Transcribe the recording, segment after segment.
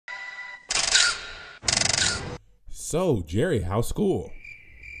So, Jerry, how's school?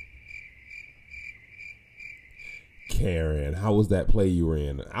 Karen, how was that play you were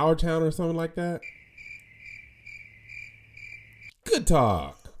in? Our Town or something like that? Good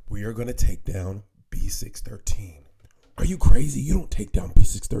talk. We are going to take down B613. Are you crazy? You don't take down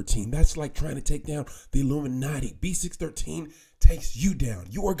B613. That's like trying to take down the Illuminati. B613 takes you down.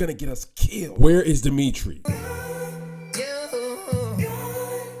 You are going to get us killed. Where is Dimitri?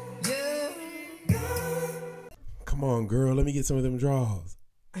 Come on, girl. Let me get some of them draws.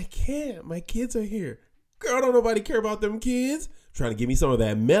 I can't. My kids are here. Girl, don't nobody care about them kids. Trying to give me some of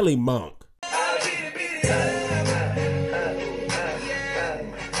that Melly Monk.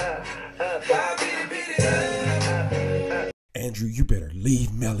 Andrew, you better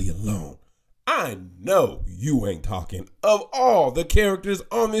leave Melly alone. I know you ain't talking. Of all the characters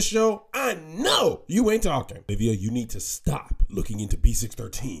on this show, I know you ain't talking. Olivia, you need to stop looking into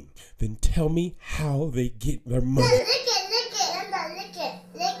B613. Then tell me how they get their money. Lick it.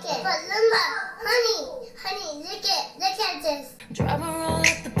 But honey, look at this. Drive her all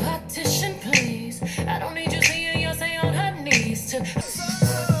at the partition, please. I don't need you seeing Beyonce on her knees to.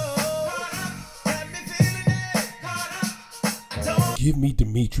 Give me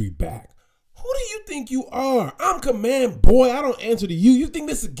Dimitri back. Who do you think you are? I'm command boy. I don't answer to you. You think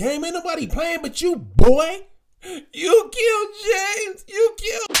this is a game? Ain't nobody playing but you, boy. You killed James. You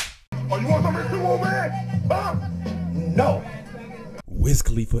killed. Oh, you want something to do over there? Huh? No. Wiz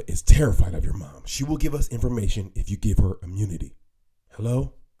Khalifa is terrified of your mom. She will give us information if you give her immunity.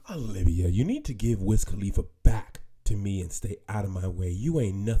 Hello? Olivia, you need to give Wiz Khalifa back to me and stay out of my way. You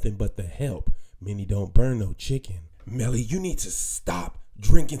ain't nothing but the help. Many don't burn no chicken. Melly, you need to stop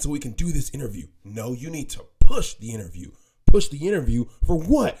drinking so we can do this interview. No, you need to push the interview. Push the interview for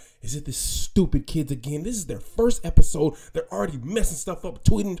what? Is it this stupid kids again? This is their first episode. They're already messing stuff up,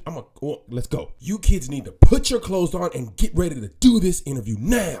 tweeting. Let's go. You kids need to put your clothes on and get ready to do this interview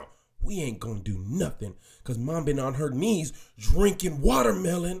now. We ain't gonna do nothing because mom been on her knees drinking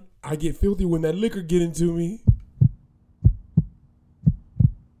watermelon. I get filthy when that liquor get into me.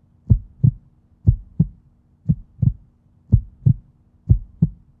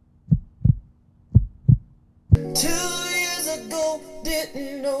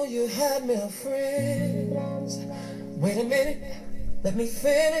 Didn't know you had male friends. Wait a minute, let me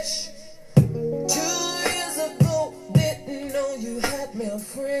finish. 2 years ago, didn't know you had male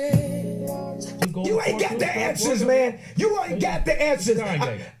friends. You ain't got the answers, man. You ain't got the answers.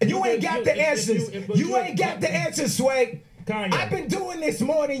 You ain't got the answers. You ain't got the answers, Sway. I've been doing this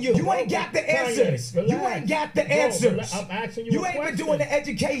more than you. You ain't got the answers. You ain't got the answers. I'm asking you. You ain't been doing the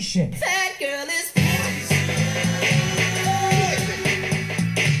education. That girl is.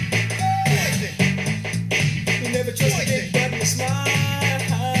 Never trust a big button to smile.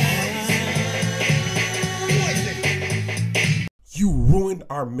 You ruined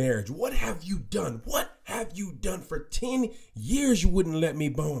our marriage. What have you done? What have you done? For 10 years you wouldn't let me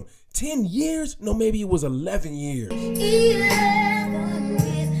bone. 10 years? No, maybe it was 11 years. 11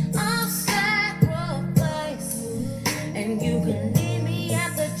 years of sacrifice, and you can leave me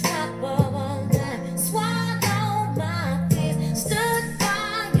at the drop of a dime. Swallow my fears, stood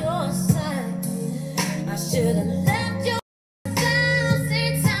by your side. I should have left you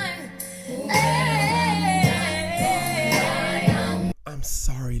 1,000 times. I'm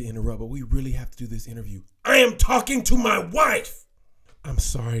sorry to interrupt, but we really have to do this interview. I am talking to my wife. I'm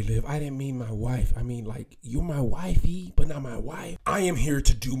sorry, Liv. I didn't mean my wife. I mean, like, you're my wifey, but not my wife. I am here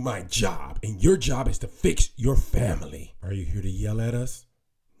to do my job, and your job is to fix your family. Are you here to yell at us?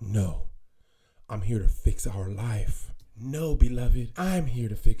 No. I'm here to fix our life. No, beloved. I'm here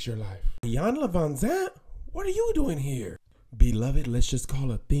to fix your life. Jan Levanzant? What are you doing here? Beloved, let's just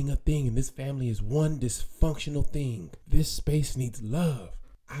call a thing, and this family is one dysfunctional thing. This space needs love.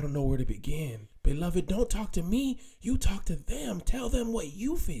 I don't know where to begin. Beloved, don't talk to me. You talk to them. Tell them what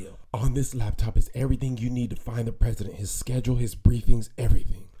you feel. On this laptop is everything you need to find the president, his schedule, his briefings,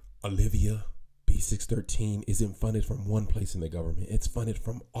 everything. Olivia, B613 isn't funded from one place in the government. It's funded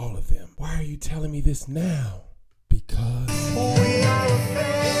from all of them. Why are you telling me this now? Because We are a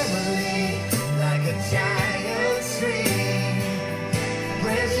family, like a giant tree,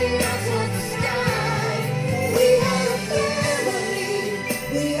 branching out towards the sky. We are a family,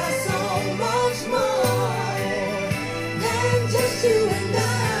 we are so much more than just you and I.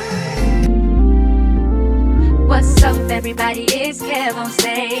 What's up, everybody? It's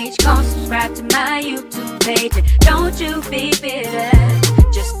KevOnStage. Come subscribe to my YouTube page. Don't you be bitter.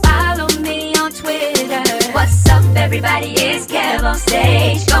 Just follow me on Twitter. What's up, everybody? It's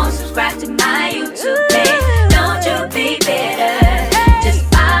KevOnStage. Go subscribe to my YouTube page. Don't you be bitter.